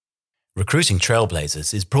Recruiting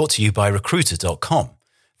Trailblazers is brought to you by Recruiter.com,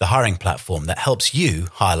 the hiring platform that helps you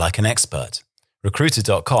hire like an expert.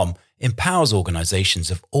 Recruiter.com empowers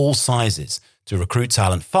organizations of all sizes to recruit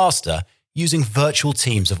talent faster using virtual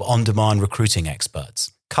teams of on-demand recruiting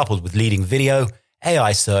experts, coupled with leading video,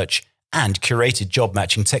 AI search, and curated job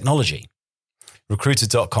matching technology.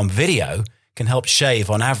 Recruiter.com Video can help shave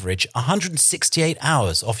on average 168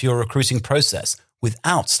 hours off your recruiting process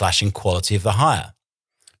without slashing quality of the hire.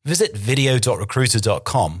 Visit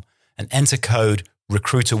video.recruiter.com and enter code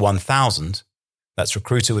RECRUITER1000, that's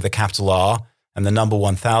recruiter with a capital R and the number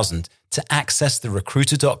 1000, to access the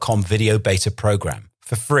Recruiter.com video beta program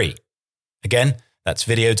for free. Again, that's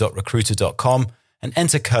video.recruiter.com and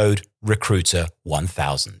enter code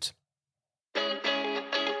RECRUITER1000.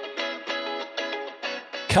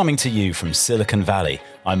 Coming to you from Silicon Valley,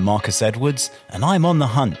 I'm Marcus Edwards, and I'm on the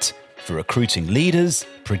hunt for recruiting leaders,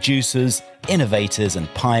 producers, innovators,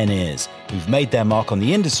 and pioneers who've made their mark on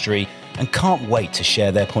the industry and can't wait to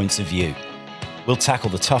share their points of view. We'll tackle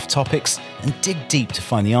the tough topics and dig deep to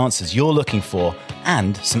find the answers you're looking for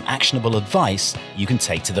and some actionable advice you can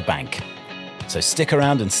take to the bank. So stick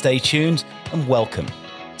around and stay tuned, and welcome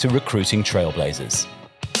to Recruiting Trailblazers.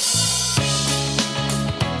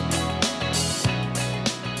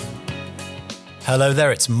 Hello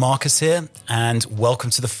there, it's Marcus here, and welcome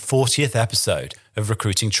to the 40th episode of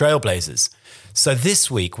Recruiting Trailblazers. So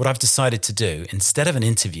this week, what I've decided to do, instead of an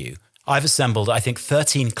interview, I've assembled,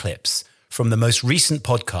 13 clips from the most recent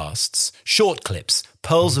podcasts, short clips,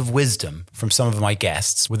 pearls of wisdom from some of my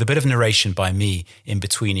guests, with a bit of narration by me in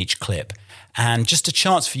between each clip, and just a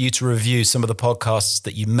chance for you to review some of the podcasts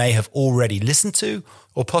that you may have already listened to,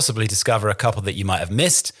 or possibly discover a couple that you might have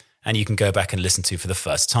missed, and you can go back and listen to for the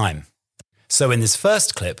first time. So in this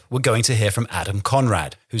first clip, we're going to hear from Adam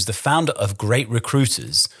Conrad, who's the founder of Great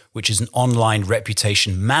Recruiters, which is an online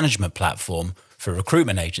reputation management platform for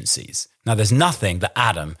recruitment agencies. Now, there's nothing that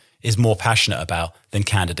Adam is more passionate about than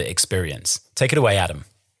candidate experience. Take it away, Adam.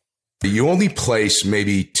 You only place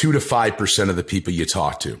maybe 2 to 5% of the people you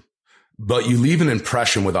talk to, but you leave an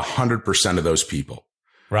impression with 100% of those people.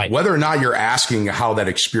 Right. Whether or not you're asking how that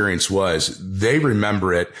experience was, they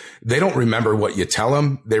remember it. They don't remember what you tell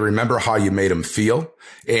them. They remember how you made them feel.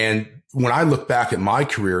 And when I look back at my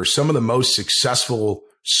career, some of the most successful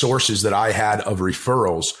sources that I had of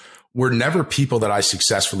referrals were never people that I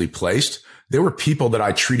successfully placed. They were people that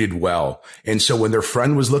I treated well. And so when their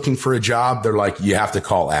friend was looking for a job, they're like, you have to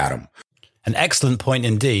call Adam. An excellent point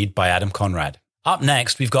indeed by Adam Conrad. Up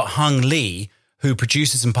next, we've got Hung Lee, who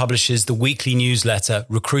produces and publishes the weekly newsletter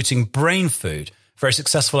Recruiting Brain Food. Very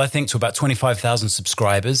successful, I think, to about 25,000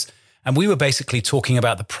 subscribers. And we were basically talking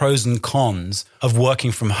about the pros and cons of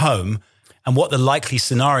working from home and what the likely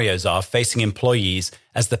scenarios are facing employees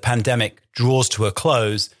as the pandemic draws to a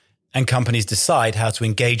close and companies decide how to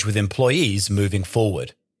engage with employees moving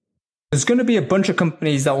forward. There's going to be a bunch of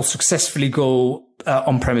companies that will successfully go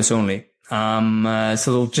on-premise only. So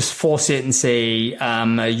they'll just force it and say,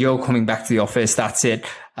 you're coming back to the office. That's it.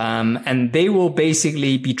 And they will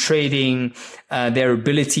basically be trading their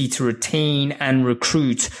ability to retain and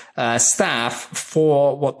recruit staff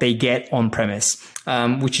for what they get on premise,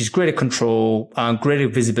 which is greater control, greater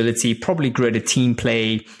visibility, probably greater team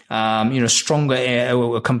play,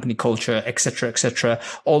 stronger company culture, et cetera,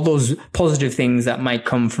 all those positive things that might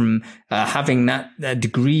come from having that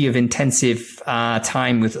degree of intensive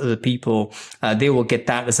time with other people. They will get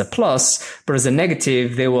that as a plus, but as a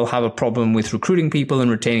negative, they will have a problem with recruiting people and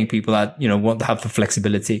retaining people that, want to have the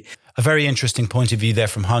flexibility. A very interesting point of view there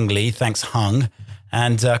from Hung Lee. Thanks, Hung.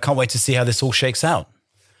 And can't wait to see how this all shakes out.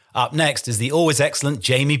 Up next is the always excellent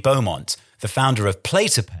Jamie Beaumont, the founder of Play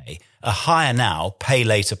to Pay, a hire now, pay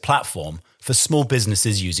later platform for small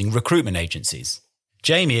businesses using recruitment agencies.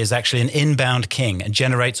 Jamie is actually an inbound king and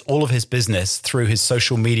generates all of his business through his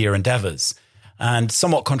social media endeavors. And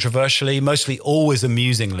somewhat controversially, mostly always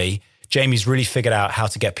amusingly, Jamie's really figured out how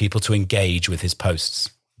to get people to engage with his posts.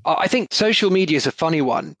 I think social media is a funny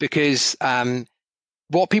one because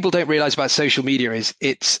what people don't realize about social media is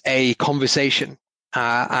it's a conversation.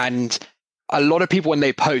 And a lot of people, when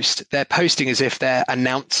they post, they're posting as if they're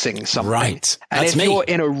announcing something. Right. And That's if me. you're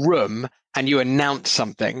in a room and you announce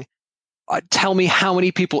something, tell me how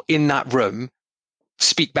many people in that room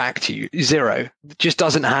speak back to you. 0. It just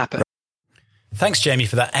doesn't happen. Thanks, Jamie,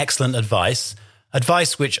 for that excellent advice.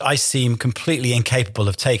 Advice which I seem completely incapable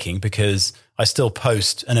of taking because I still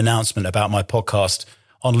post an announcement about my podcast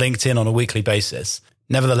on LinkedIn on a weekly basis.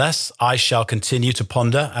 Nevertheless, I shall continue to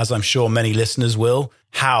ponder, as I'm sure many listeners will,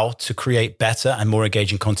 how to create better and more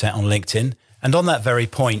engaging content on LinkedIn. And on that very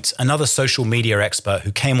point, another social media expert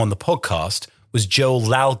who came on the podcast was Joel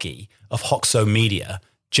Lalgee of Hoxo Media.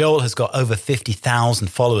 Joel has got over 50,000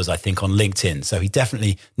 followers, I think, on LinkedIn. So he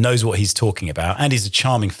definitely knows what he's talking about, and he's a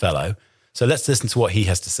charming fellow. So let's listen to what he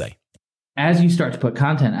has to say. As you start to put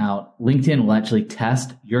content out, LinkedIn will actually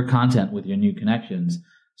test your content with your new connections.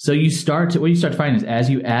 So what you start to find is as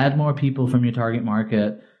you add more people from your target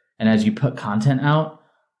market and as you put content out,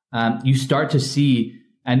 you start to see,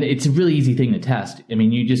 and it's a really easy thing to test. I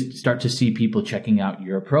mean, you just start to see people checking out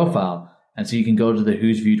your profile. And so you can go to the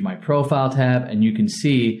Who's Viewed My Profile tab and you can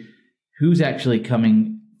see who's actually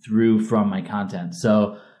coming through from my content.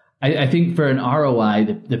 So I think for an ROI,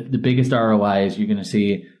 the biggest ROI is you're going to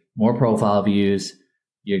see more profile views.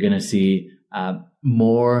 You're going to see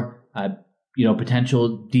more,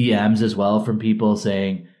 potential DMs as well from people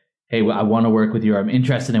saying, hey, I want to work with you. I'm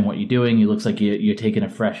interested in what you're doing. It looks like you're taking a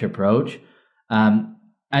fresh approach. And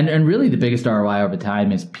really the biggest ROI over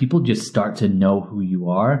time is people just start to know who you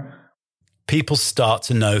are. People start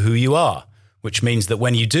to know who you are, which means that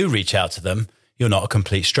when you do reach out to them, you're not a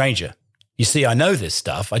complete stranger. You see, I know this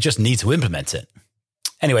stuff. I just need to implement it.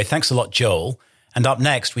 Anyway, thanks a lot, Joel. And up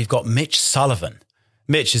next, we've got Mitch Sullivan.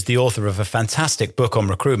 Mitch is the author of a fantastic book on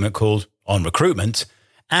recruitment called On Recruitment,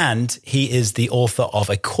 and he is the author of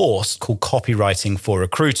a course called Copywriting for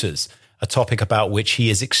Recruiters, a topic about which he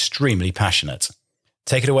is extremely passionate.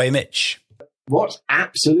 Take it away, Mitch. What's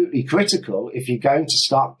absolutely critical if you're going to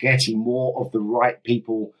start getting more of the right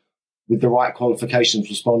people with the right qualifications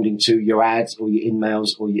responding to your ads or your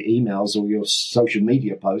emails or your social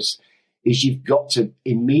media posts is you've got to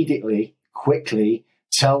immediately, quickly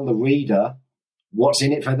tell the reader what's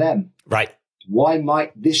in it for them. Right. Why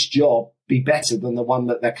might this job be better than the one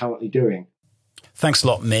that they're currently doing? Thanks a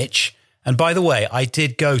lot, Mitch. And by the way, I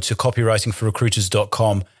did go to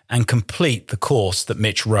copywritingforrecruiters.com and complete the course that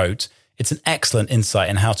Mitch wrote. It's an excellent insight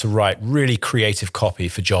in how to write really creative copy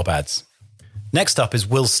for job ads. Next up is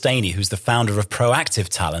Will Staney, who's the founder of Proactive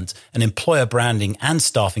Talent, an employer branding and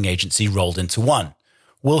staffing agency rolled into one.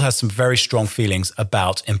 Will has some very strong feelings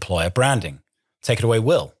about employer branding. Take it away,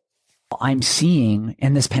 Will. I'm seeing,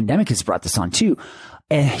 and this pandemic has brought this on too,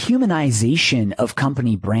 a humanization of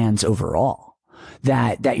company brands overall.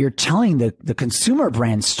 That you're telling the consumer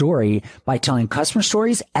brand story by telling customer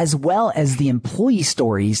stories as well as the employee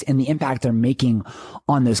stories and the impact they're making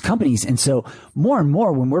on those companies. And so more and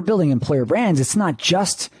more when we're building employer brands, it's not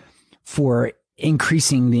just for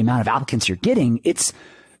increasing the amount of applicants you're getting. It's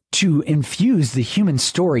to infuse the human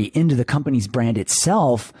story into the company's brand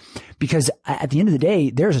itself, because at the end of the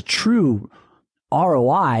day, there's a true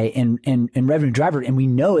ROI and revenue driver. And we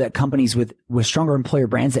know that companies with stronger employer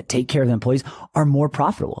brands that take care of their employees are more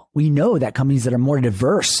profitable. We know that companies that are more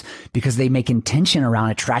diverse because they make intention around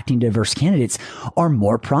attracting diverse candidates are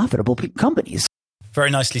more profitable companies. Very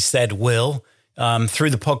nicely said, Will. Through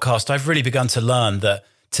the podcast, I've really begun to learn that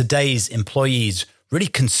today's employees really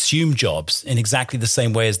consume jobs in exactly the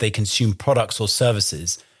same way as they consume products or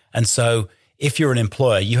services. And so if you're an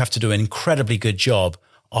employer, you have to do an incredibly good job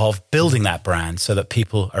of building that brand so that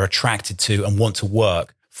people are attracted to and want to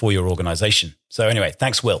work for your organization. So anyway,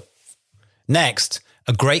 thanks, Will. Next,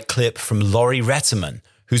 a great clip from Lori Retterman,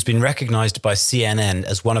 who's been recognized by CNN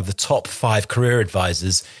as one of the top 5 career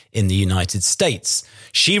advisors in the United States.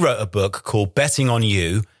 She wrote a book called Betting on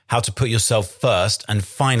You, How to Put Yourself First and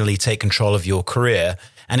Finally Take Control of Your Career.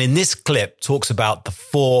 And in this clip talks about the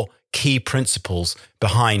 4 key principles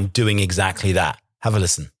behind doing exactly that. Have a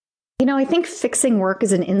listen. You know, I think fixing work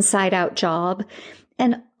is an inside-out job.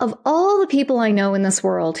 And of all the people I know in this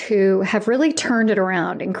world who have really turned it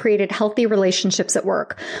around and created healthy relationships at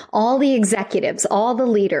work, all the executives, all the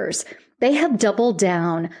leaders, they have doubled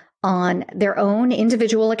down on their own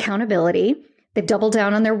individual accountability. They've doubled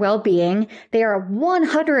down on their well-being. They are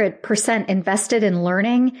 100% invested in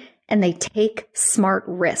learning, and they take smart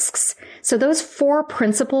risks. So those 4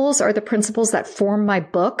 principles are the principles that form my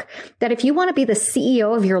book, that if you want to be the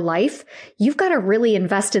CEO of your life, you've got to really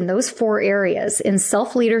invest in those 4 areas: in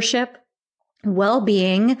self-leadership,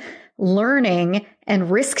 well-being, learning, and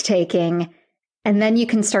risk-taking. And then you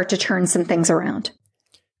can start to turn some things around.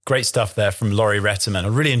 Great stuff there from Lori Retterman. I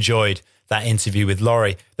really enjoyed that interview with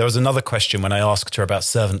Lori. There was another question when I asked her about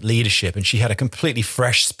servant leadership, and she had a completely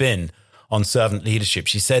fresh spin on servant leadership.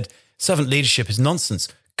 She said, servant leadership is nonsense.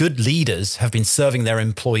 Good leaders have been serving their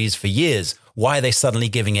employees for years. Why are they suddenly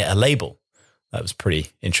giving it a label? That was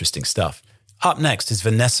pretty interesting stuff. Up next is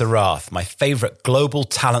Vanessa Rath, my favorite global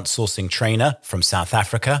talent sourcing trainer from South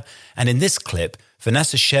Africa. And in this clip,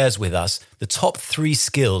 Vanessa shares with us the top 3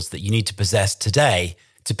 skills that you need to possess today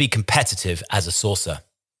to be competitive as a sourcer.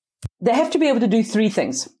 They have to be able to do three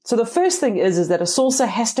things. So the first thing is that a sourcer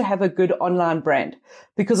has to have a good online brand,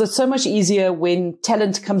 because it's so much easier when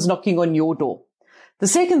talent comes knocking on your door. The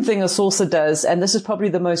second thing a sourcer does, and this is probably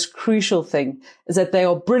the most crucial thing, is that they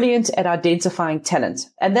are brilliant at identifying talent.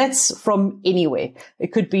 And that's from anywhere.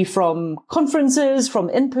 It could be from conferences, from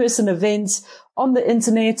in-person events, on the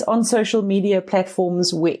internet, on social media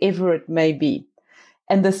platforms, wherever it may be.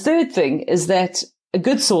 And the third thing is that a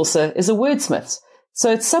good sourcer is a wordsmith. So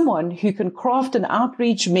it's someone who can craft an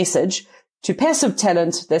outreach message to passive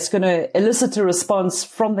talent that's going to elicit a response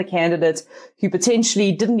from the candidate who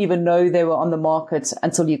potentially didn't even know they were on the market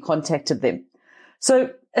until you contacted them. So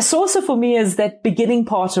a sourcer for me is that beginning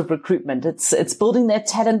part of recruitment. It's building that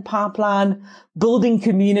talent pipeline, building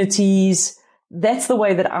communities. That's the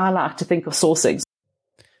way that I like to think of sourcing.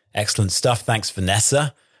 Excellent stuff. Thanks,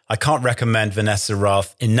 Vanessa. I can't recommend Vanessa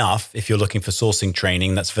Rath enough if you're looking for sourcing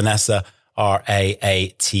training. That's Vanessa,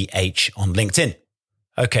 Raath on LinkedIn.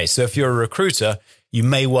 Okay, so if you're a recruiter, you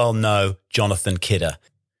may well know Jonathan Kidder.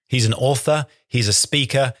 He's an author, he's a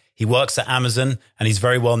speaker, he works at Amazon, and he's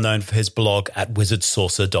very well known for his blog at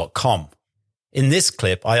wizardsourcer.com. In this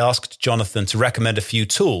clip, I asked Jonathan to recommend a few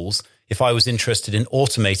tools if I was interested in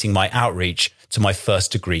automating my outreach to my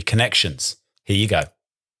first degree connections. Here you go.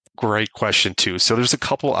 Great question, too. So there's a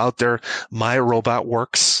couple out there.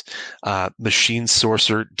 MyRobotWorks, Machine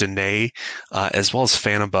Sourcer, Danae, as well as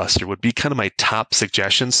Phantom Buster would be kind of my top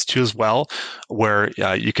suggestions too as well, where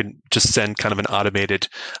you can just send kind of an automated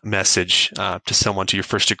message to someone to your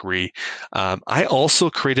first degree. I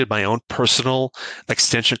also created my own personal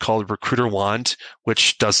extension called Recruiter Wand,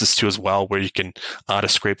 which does this too as well, where you can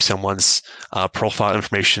auto-scrape someone's profile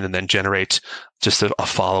information and then generate just a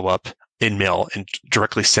follow-up email and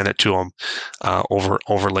directly send it to them over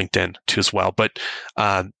LinkedIn too as well. But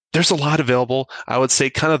there's a lot available. I would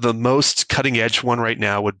say kind of the most cutting edge one right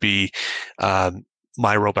now would be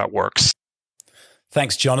MyRobotWorks.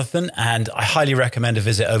 Thanks, Jonathan. And I highly recommend a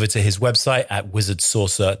visit over to his website at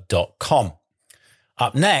wizardsourcer.com.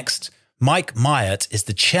 Up next, Mike Myatt is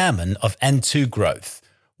the chairman of N2 Growth,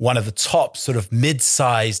 one of the top sort of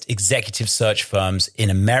mid-sized executive search firms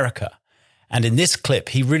in America. And in this clip,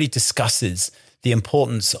 he really discusses the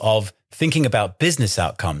importance of thinking about business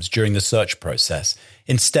outcomes during the search process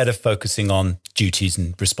instead of focusing on duties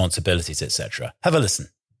and responsibilities, etc. Have a listen.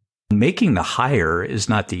 Making the hire is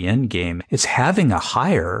not the end game. It's having a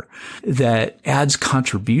hire that adds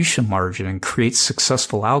contribution margin and creates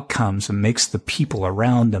successful outcomes and makes the people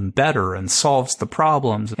around them better and solves the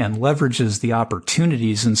problems and leverages the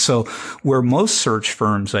opportunities. And so where most search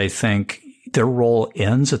firms, I think, their role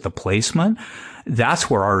ends at the placement, that's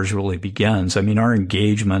where ours really begins. I mean, our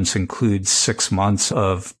engagements include 6 months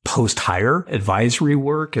of post-hire advisory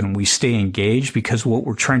work, and we stay engaged because what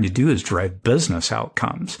we're trying to do is drive business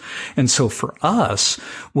outcomes. And so for us,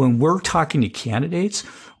 when we're talking to candidates,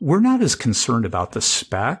 we're not as concerned about the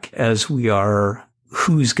spec as we are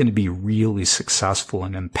who's going to be really successful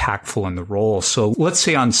and impactful in the role. So let's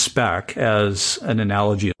say on spec, as an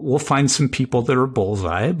analogy, we'll find some people that are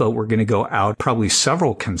bullseye, but we're going to go out probably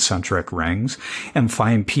several concentric rings and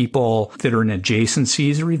find people that are in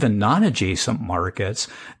adjacencies or even non-adjacent markets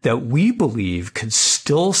that we believe could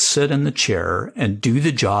still sit in the chair and do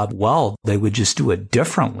the job well. They would just do it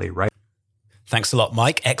differently, right? Thanks a lot,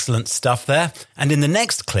 Mike. Excellent stuff there. And in the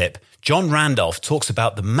next clip, John Randolph talks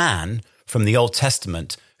about the man from the Old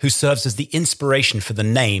Testament who serves as the inspiration for the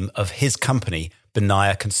name of his company,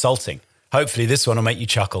 Benaiah Consulting. Hopefully this one will make you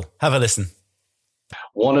chuckle. Have a listen.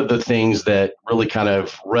 One of the things that really kind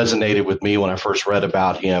of resonated with me when I first read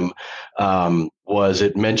about him was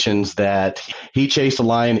it mentions that he chased a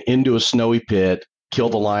lion into a snowy pit,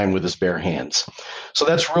 killed a lion with his bare hands. So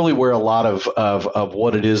that's really where a lot of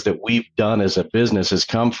what it is that we've done as a business has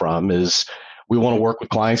come from, is we want to work with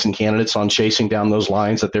clients and candidates on chasing down those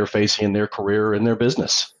lions that they're facing in their career and their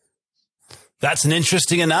business. That's an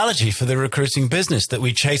interesting analogy for the recruiting business, that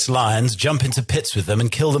we chase lions, jump into pits with them, and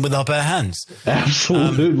kill them with our bare hands.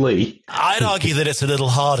 Absolutely. I'd argue that it's a little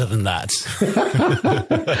harder than that.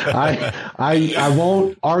 I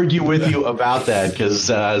won't argue with you about that, because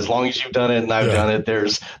as long as you've done it and I've done it,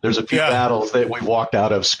 there's a few battles that we've walked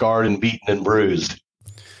out of scarred and beaten and bruised.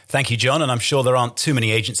 Thank you, John. And I'm sure there aren't too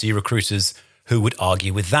many agency recruiters who would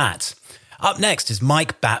argue with that. Up next is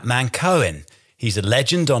Mike Batman Cohen. He's a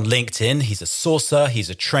legend on LinkedIn. He's a sourcer. He's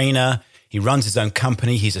a trainer. He runs his own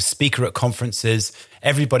company. He's a speaker at conferences.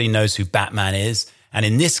 Everybody knows who Batman is. And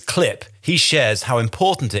in this clip, he shares how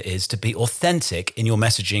important it is to be authentic in your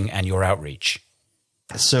messaging and your outreach.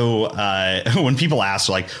 So when people ask,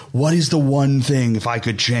 like, what is the one thing, if I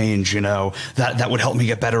could change, that would help me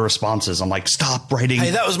get better responses? I'm like, stop writing.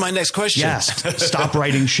 Hey, that was my next question. Yes. Stop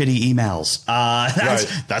writing shitty emails.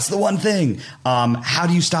 That's the one thing. How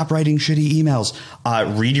do you stop writing shitty emails?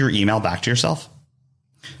 Read your email back to yourself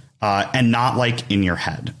and not like in your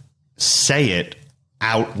head. Say it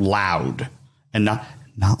out loud and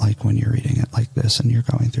not like when you're reading it like this and you're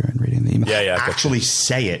going through and reading the email. Yeah. Actually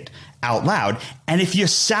say it out loud. And if you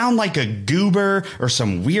sound like a goober or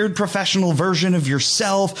some weird professional version of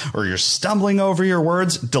yourself, or you're stumbling over your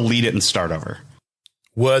words, delete it and start over.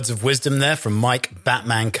 Words of wisdom there from Mike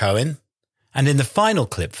Batman Cohen. And in the final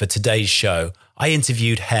clip for today's show, I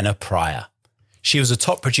interviewed Henna Pryor. She was a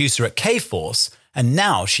top producer at Kforce, and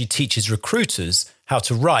now she teaches recruiters how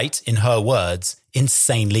to write, in her words,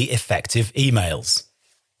 insanely effective emails.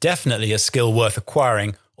 Definitely a skill worth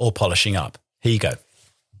acquiring or polishing up. Here you go.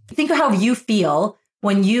 Think of how you feel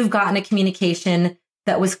when you've gotten a communication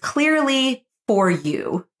that was clearly for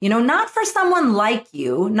you, not for someone like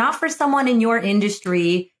you, not for someone in your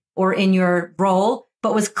industry or in your role,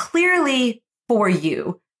 but was clearly for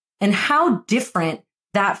you, and how different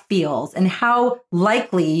that feels and how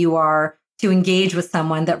likely you are to engage with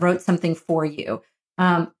someone that wrote something for you.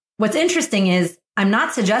 What's interesting is I'm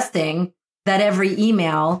not suggesting that every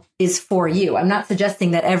email is for you. I'm not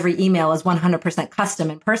suggesting that every email is 100% custom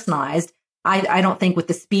and personalized. I don't think with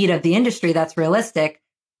the speed of the industry that's realistic,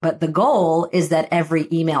 but the goal is that every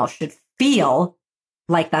email should feel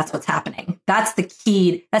like that's what's happening. That's the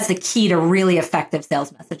key. That's the key to really effective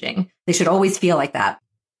sales messaging. They should always feel like that.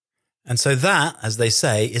 And so that, as they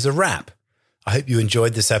say, is a wrap. I hope you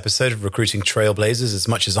enjoyed this episode of Recruiting Trailblazers as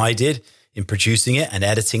much as I did in producing it and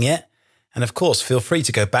editing it. And of course, feel free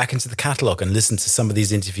to go back into the catalog and listen to some of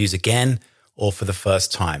these interviews again or for the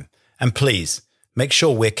first time. And please make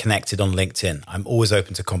sure we're connected on LinkedIn. I'm always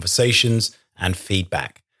open to conversations and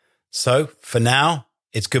feedback. So for now,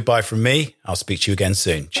 it's goodbye from me. I'll speak to you again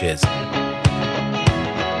soon. Cheers.